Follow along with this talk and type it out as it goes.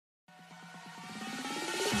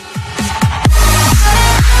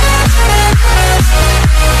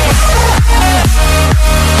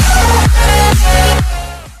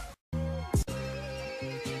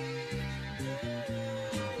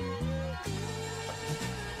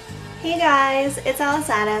Hey guys, it's Alice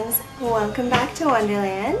Addams. Welcome back to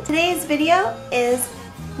Wonderland. Today's video is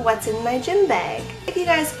what's in my gym bag. If you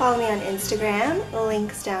guys follow me on Instagram,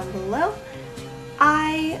 links down below.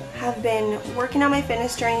 I have been working on my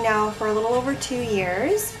fitness journey now for a little over 2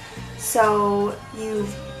 years, so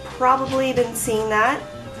you've probably been seeing that.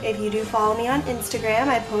 If you do follow me on Instagram,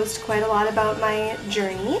 I post quite a lot about my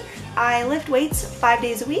journey. I lift weights 5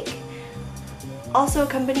 days a week, also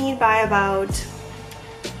accompanied by about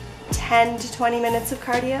 10 to 20 minutes of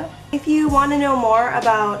cardio. If you want to know more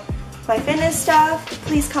about my fitness stuff,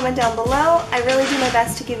 please comment down below. I really do my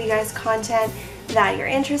best to give you guys content that you're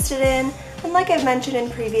interested in. And like I've mentioned in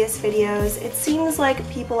previous videos, it seems like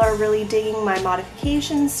people are really digging my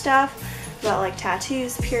modification stuff, about like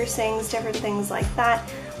tattoos, piercings, different things like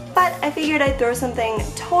that. But I figured I'd throw something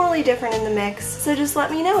totally different in the mix, so just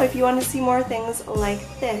let me know if you want to see more things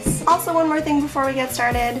like this. Also, one more thing before we get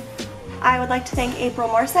started. I would like to thank April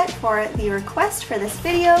Morset for the request for this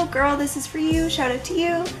video. Girl, this is for you. Shout out to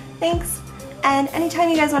you. Thanks. And anytime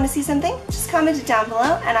you guys want to see something, just comment it down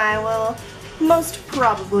below and I will most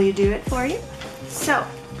probably do it for you. So,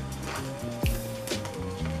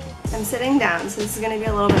 I'm sitting down, so this is going to be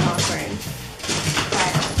a little bit awkward.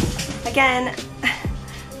 But again,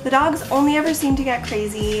 the dogs only ever seem to get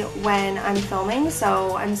crazy when I'm filming,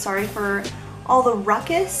 so I'm sorry for all the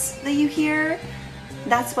ruckus that you hear.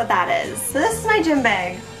 That's what that is. So this is my gym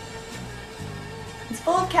bag. It's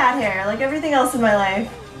full of cat hair, like everything else in my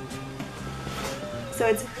life. So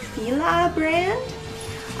it's Stila brand.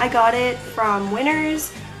 I got it from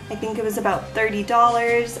Winners. I think it was about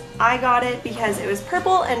 $30. I got it because it was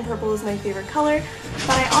purple, and purple is my favorite color.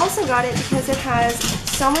 But I also got it because it has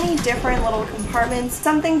so many different little compartments.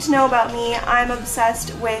 Something to know about me, I'm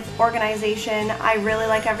obsessed with organization. I really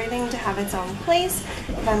like everything to have its own place.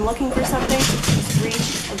 If I'm looking for something, just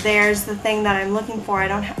reach, there's the thing that I'm looking for.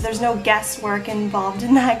 There's no guesswork involved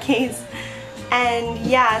in that case. And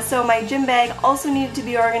yeah, so my gym bag also needed to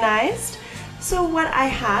be organized. So what I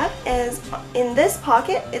have is, in this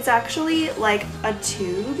pocket, it's actually like a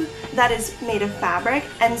tube that is made of fabric,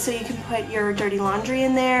 and so you can put your dirty laundry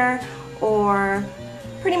in there, or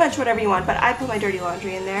pretty much whatever you want, but I put my dirty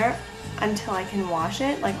laundry in there until I can wash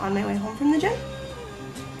it, like on my way home from the gym.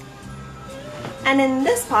 And in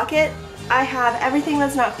this pocket, I have everything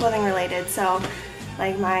that's not clothing related, so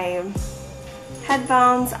like my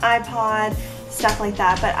headphones, iPod, stuff like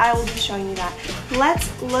that, but I will be showing you that.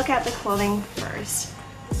 Let's look at the clothing first.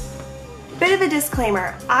 Bit of a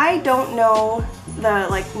disclaimer, I don't know the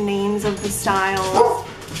like names of the styles.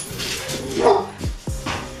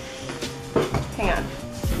 Hang on,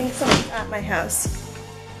 I think someone's at my house.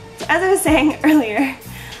 So as I was saying earlier,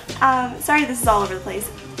 sorry this is all over the place.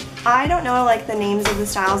 I don't know like the names of the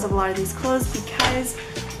styles of a lot of these clothes because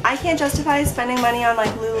I can't justify spending money on like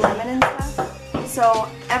Lululemon and stuff. So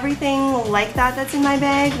everything like that that's in my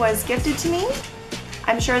bag was gifted to me.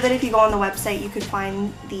 I'm sure that if you go on the website you could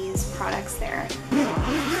find these products there.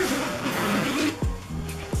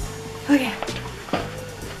 Okay.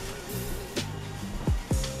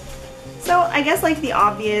 So I guess like the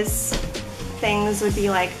obvious things would be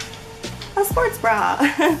like a sports bra.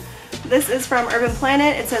 This is from Urban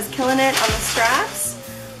Planet. It says "Killin' It" on the straps.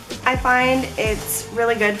 I find it's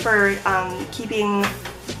really good for keeping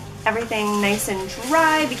everything nice and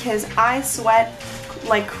dry because I sweat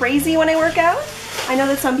like crazy when I work out. I know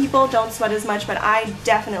that some people don't sweat as much, but I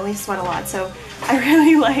definitely sweat a lot, so I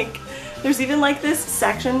really like, there's even like this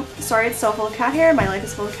section, sorry it's so full of cat hair, my life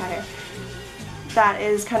is full of cat hair, that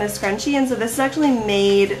is kind of scrunchy, and so this is actually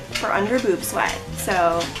made for under boob sweat,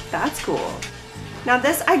 so that's cool. Now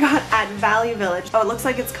this I got at Value Village. Oh, it looks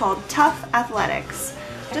like it's called Tough Athletics.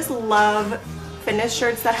 I just love fitness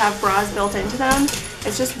shirts that have bras built into them.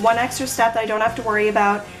 It's just one extra step that I don't have to worry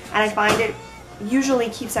about, and I find it usually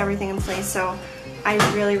keeps everything in place, so I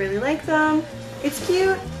really, really like them. It's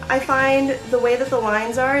cute. I find the way that the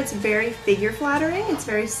lines are, it's very figure flattering, it's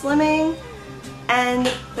very slimming,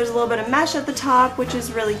 and there's a little bit of mesh at the top, which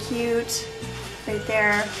is really cute right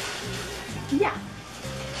there. Yeah.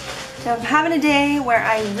 Now if I'm having a day where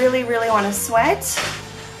I really, really want to sweat,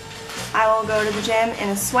 I will go to the gym in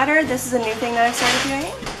a sweater. This is a new thing that I've started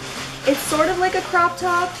doing. It's sort of like a crop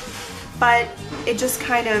top, but it just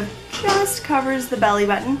kind of just covers the belly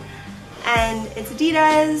button. And it's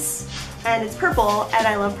Adidas, and it's purple, and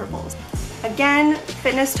I love purples. Again,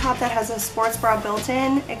 fitness top that has a sports bra built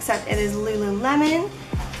in, except it is Lululemon.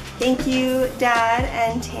 Thank you, Dad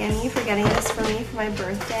and Tammy, for getting this for me for my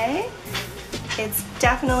birthday. It's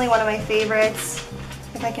definitely one of my favorites.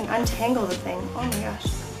 If I can untangle the thing, oh my gosh.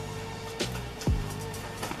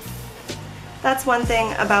 That's one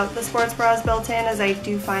thing about the sports bras built in, is I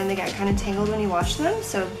do find they get kind of tangled when you wash them,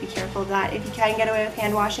 so be careful of that. If you can get away with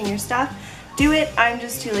hand washing your stuff, do it. I'm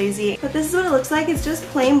just too lazy. But this is what it looks like. It's just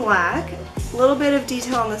plain black. A little bit of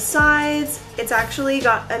detail on the sides. It's actually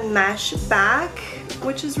got a mesh back,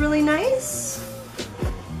 which is really nice.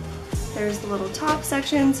 There's the little top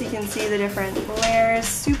section so you can see the different layers.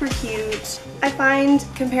 Super cute. I find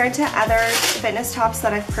compared to other fitness tops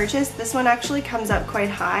that I've purchased, this one actually comes up quite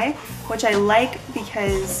high, which I like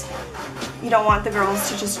because you don't want the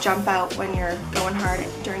girls to just jump out when you're going hard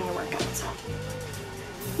during your workouts.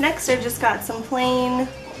 Next, I've just got some plain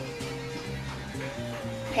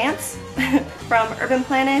pants from Urban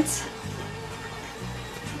Planet.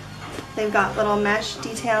 They've got little mesh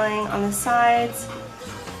detailing on the sides.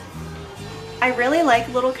 I really like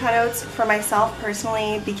little cutouts for myself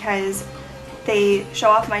personally because they show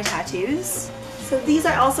off my tattoos. So these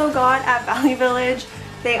I also got at Value Village.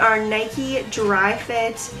 They are Nike Dry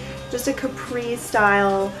Fit, just a capri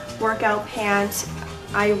style workout pant.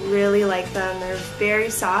 I really like them. They're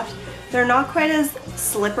very soft. They're not quite as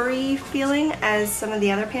slippery feeling as some of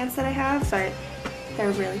the other pants that I have, but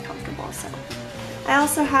they're really comfortable. So I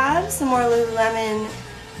also have some more Lululemon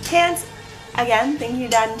pants. Again, thank you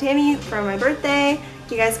Dad and Tammy for my birthday.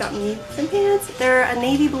 You guys got me some pants. They're a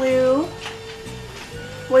navy blue,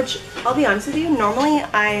 which I'll be honest with you, normally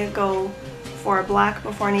I go for black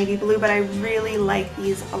before navy blue, but I really like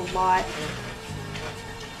these a lot.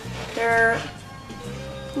 They're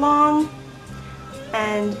long,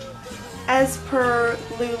 and as per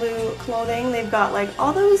Lulu clothing, they've got like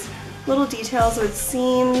all those little details with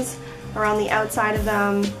seams around the outside of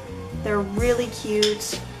them. They're really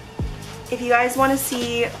cute. If you guys want to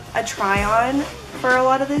see a try on for a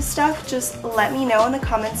lot of this stuff, just let me know in the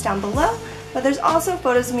comments down below. But there's also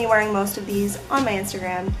photos of me wearing most of these on my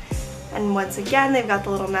Instagram. And once again, they've got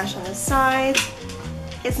the little mesh on the sides.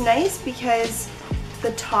 It's nice because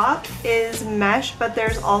the top is mesh, but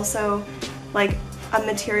there's also like a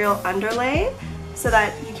material underlay so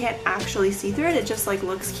that you can't actually see through it. It just like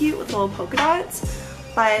looks cute with little polka dots.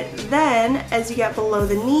 But then as you get below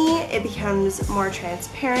the knee, it becomes more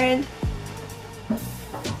transparent,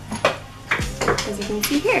 as you can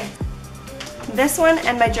see here. This one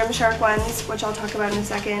and my Gymshark ones, which I'll talk about in a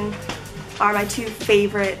second, are my two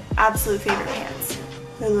favorite, absolute favorite pants.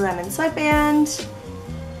 Lululemon sweatband.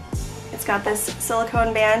 It's got this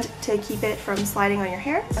silicone band to keep it from sliding on your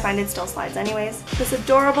hair. I find it still slides anyways. This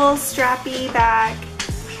adorable strappy back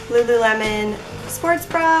Lululemon sports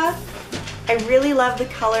bra. I really love the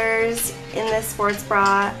colors in this sports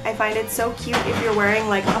bra. I find it so cute if you're wearing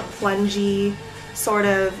like a plungy sort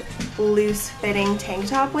of loose fitting tank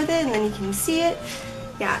top with it and then you can see it.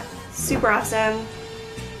 Yeah, super awesome.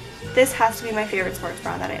 This has to be my favorite sports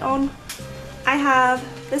bra that I own. I have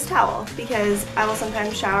this towel because I will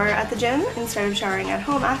sometimes shower at the gym instead of showering at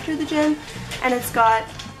home after the gym, and it's got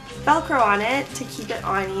Velcro on it to keep it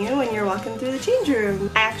on you when you're walking through the change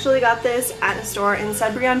room. I actually got this at a store in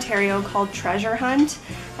Sudbury, Ontario called Treasure Hunt,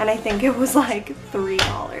 and I think it was like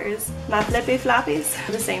 $3. My flippy floppies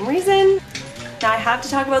for the same reason. Now I have to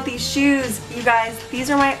talk about these shoes, you guys. These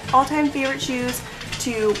are my all-time favorite shoes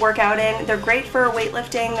to work out in. They're great for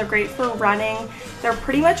weightlifting, they're great for running, they're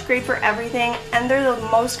pretty much great for everything, and they're the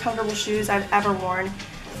most comfortable shoes I've ever worn.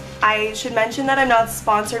 I should mention that I'm not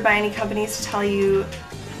sponsored by any companies to tell you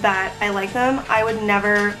that I like them. I would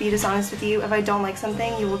never be dishonest with you. If I don't like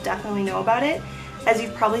something, you will definitely know about it, as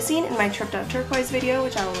you've probably seen in my Tripped Up Turquoise video,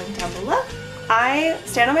 which I will link down below. I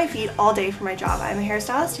stand on my feet all day for my job. I'm a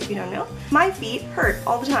hairstylist, if you don't know. My feet hurt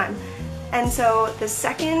all the time, and so the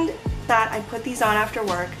second that I put these on after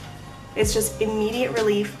work, it's just immediate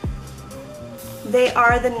relief. They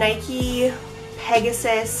are the Nike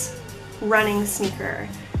Pegasus running sneaker,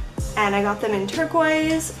 and I got them in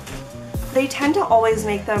turquoise. They tend to always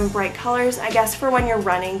make them bright colors, I guess for when you're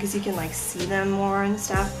running because you can like see them more and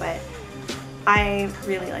stuff, but I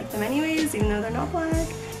really like them anyways, even though they're not black.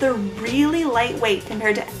 They're really lightweight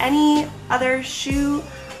compared to any other shoe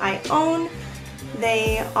I own.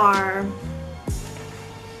 They are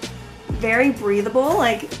very breathable.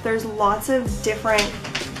 Like there's lots of different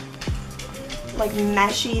like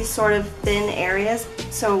meshy sort of thin areas,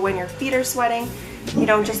 so when your feet are sweating you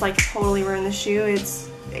don't just like totally ruin the shoe.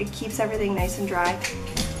 It keeps everything nice and dry,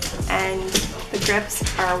 and the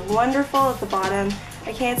grips are wonderful at the bottom.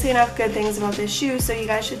 I can't say enough good things about this shoe, so you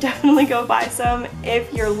guys should definitely go buy some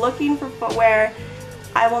if you're looking for footwear.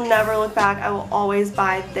 I will never look back. I will always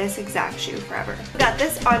buy this exact shoe forever. I got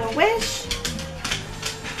this on Wish,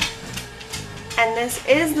 and this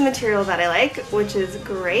is the material that I like, which is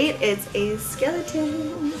great. It's a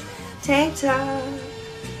skeleton tank top,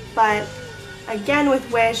 but again with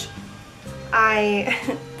Wish.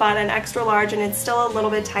 I bought an extra large and it's still a little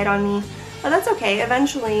bit tight on me, but that's okay.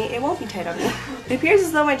 Eventually it won't be tight on me. It appears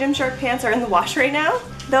as though my Gymshark pants are in the wash right now.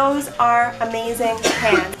 Those are amazing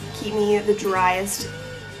pants. Keep me the driest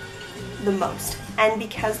the most. And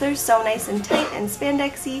because they're so nice and tight and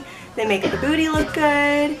spandexy, they make the booty look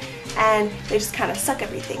good, and they just kind of suck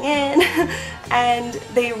everything in, and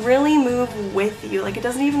they really move with you. Like, it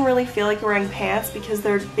doesn't even really feel like you're wearing pants because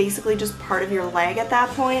they're basically just part of your leg at that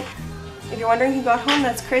point. If you're wondering who got home,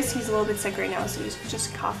 that's Chris. He's a little bit sick right now, so he's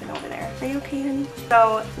just coughing over there. Are you okay, honey?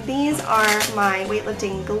 So these are my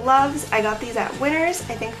weightlifting gloves. I got these at Winners.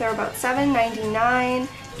 I think they're about $7.99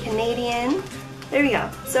 Canadian. There we go.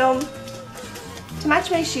 So to match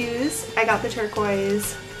my shoes, I got the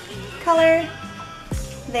turquoise color.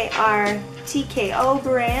 They are TKO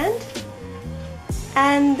brand,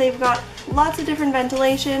 and they've got lots of different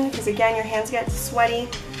ventilation because, again, your hands get sweaty,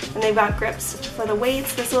 and they've got grips for the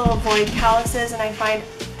weights. This will avoid calluses, and I find,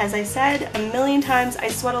 as I said a million times, I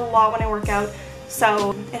sweat a lot when I work out,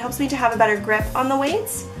 so it helps me to have a better grip on the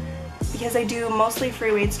weights because I do mostly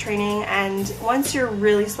free weights training, and once you're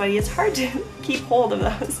really sweaty, it's hard to keep hold of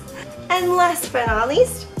those. And last but not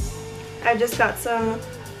least, I've just got some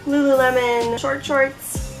Lululemon short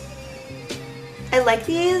shorts. I like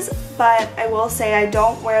these, but I will say I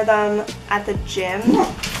don't wear them at the gym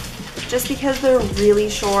just because they're really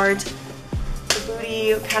short. The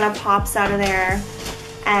booty kind of pops out of there,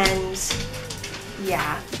 and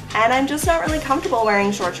yeah. And I'm just not really comfortable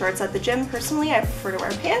wearing short shorts at the gym. Personally, I prefer to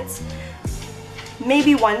wear pants.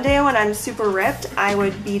 Maybe one day when I'm super ripped, I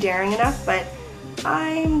would be daring enough, but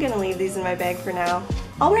I'm gonna leave these in my bag for now.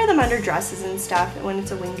 I'll wear them under dresses and stuff when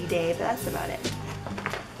it's a windy day, but that's about it.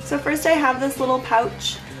 So first I have this little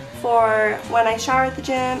pouch for when I shower at the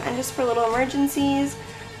gym and just for little emergencies.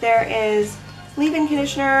 There is leave-in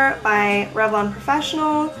conditioner by Revlon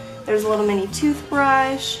Professional. There's a little mini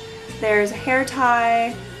toothbrush. There's a hair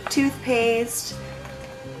tie, toothpaste.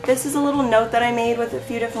 This is a little note that I made with a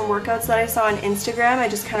few different workouts that I saw on Instagram. I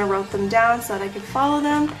just kind of wrote them down so that I could follow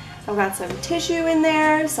them. I've got some tissue in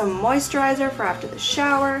there, some moisturizer for after the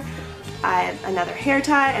shower. I have another hair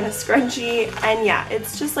tie and a scrunchie, and yeah,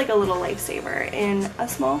 it's just like a little lifesaver in a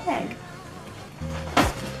small bag.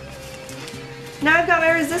 Now I've got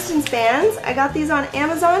my resistance bands. I got these on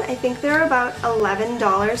Amazon. I think they're about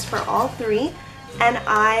 $11 for all three, and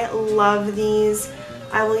I love these.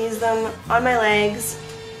 I will use them on my legs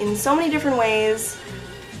in so many different ways.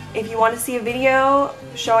 If you want to see a video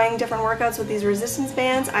showing different workouts with these resistance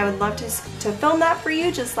bands, I would love to film that for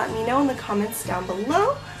you. Just let me know in the comments down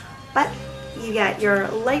below. But you get your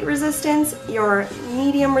light resistance, your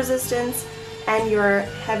medium resistance, and your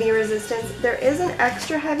heavy resistance. There is an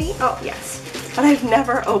extra heavy, oh yes, but I've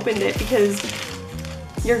never opened it because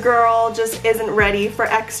your girl just isn't ready for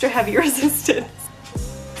extra heavy resistance.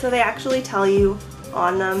 So they actually tell you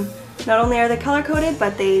on them, not only are they color coded,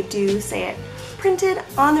 but they do say it printed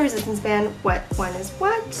on the resistance band what one is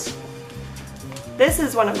what. This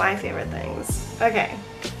is one of my favorite things. Okay,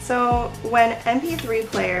 so when MP3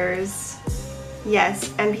 players, yes,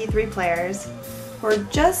 MP3 players, were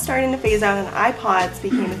just starting to phase out and iPods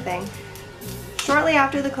became a thing, shortly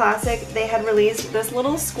after the Classic, they had released this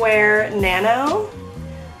little square Nano.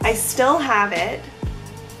 I still have it.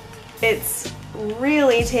 It's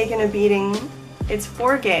really taken a beating. It's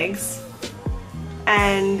 4 gigs,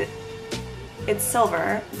 and it's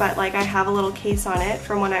silver, but like I have a little case on it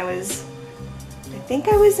from when I think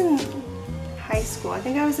I was in high school. I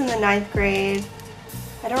think I was in the 9th grade.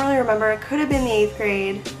 I don't really remember. It could have been the 8th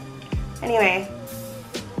grade. Anyway,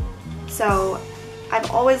 so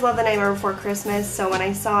I've always loved The Nightmare Before Christmas, so when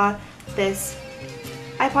I saw this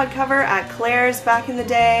iPod cover at Claire's back in the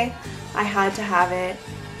day, I had to have it.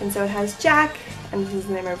 And so it has Jack, and this is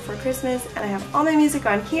The Nightmare Before Christmas, and I have all my music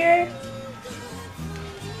on here.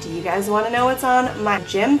 Do you guys want to know what's on my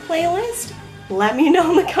gym playlist? Let me know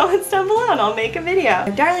in the comments down below and I'll make a video. My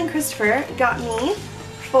darling Christopher got me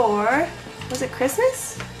for, was it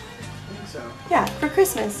Christmas? I think so. Yeah, for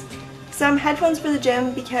Christmas. Some headphones for the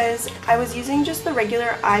gym because I was using just the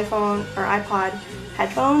regular iPhone or iPod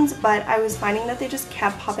headphones, but I was finding that they just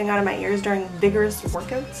kept popping out of my ears during vigorous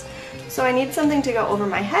workouts. So I needed something to go over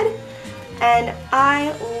my head, and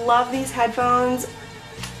I love these headphones.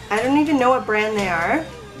 I don't even know what brand they are.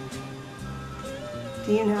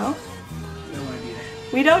 Do you know? No idea.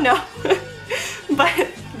 We don't know, but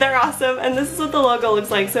they're awesome, and this is what the logo looks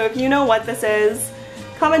like. So if you know what this is,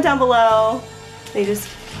 comment down below. They just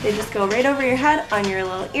go right over your head on your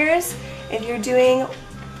little ears. If you're doing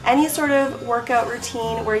any sort of workout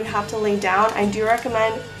routine where you have to lay down, I do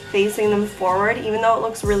recommend facing them forward. Even though it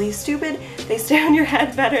looks really stupid, they stay on your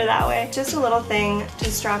head better that way. Just a little thing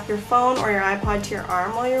to strap your phone or your iPod to your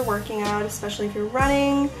arm while you're working out, especially if you're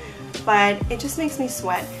running, but it just makes me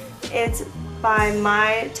sweat. It's by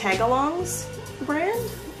My Tagalongs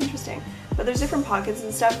brand. Interesting. But there's different pockets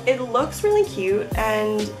and stuff. It looks really cute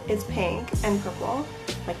and it's pink and purple,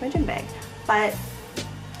 like my gym bag. But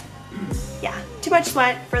yeah, too much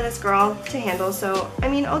sweat for this girl to handle, so I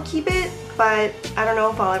mean, I'll keep it, but I don't know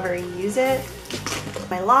if I'll ever use it.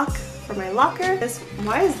 My lock for my locker.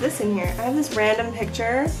 Why is this in here? I have this random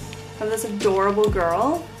picture of this adorable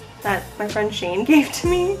girl that my friend Shane gave to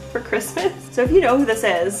me for Christmas. So if you know who this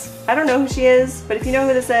is, I don't know who she is, but if you know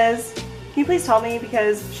who this is, can you please tell me,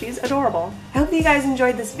 because she's adorable. I hope that you guys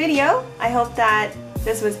enjoyed this video. I hope that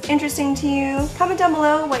this was interesting to you. Comment down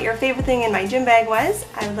below what your favorite thing in my gym bag was.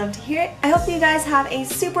 I would love to hear it. I hope that you guys have a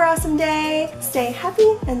super awesome day. Stay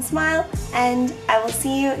happy and smile, and I will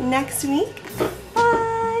see you next week.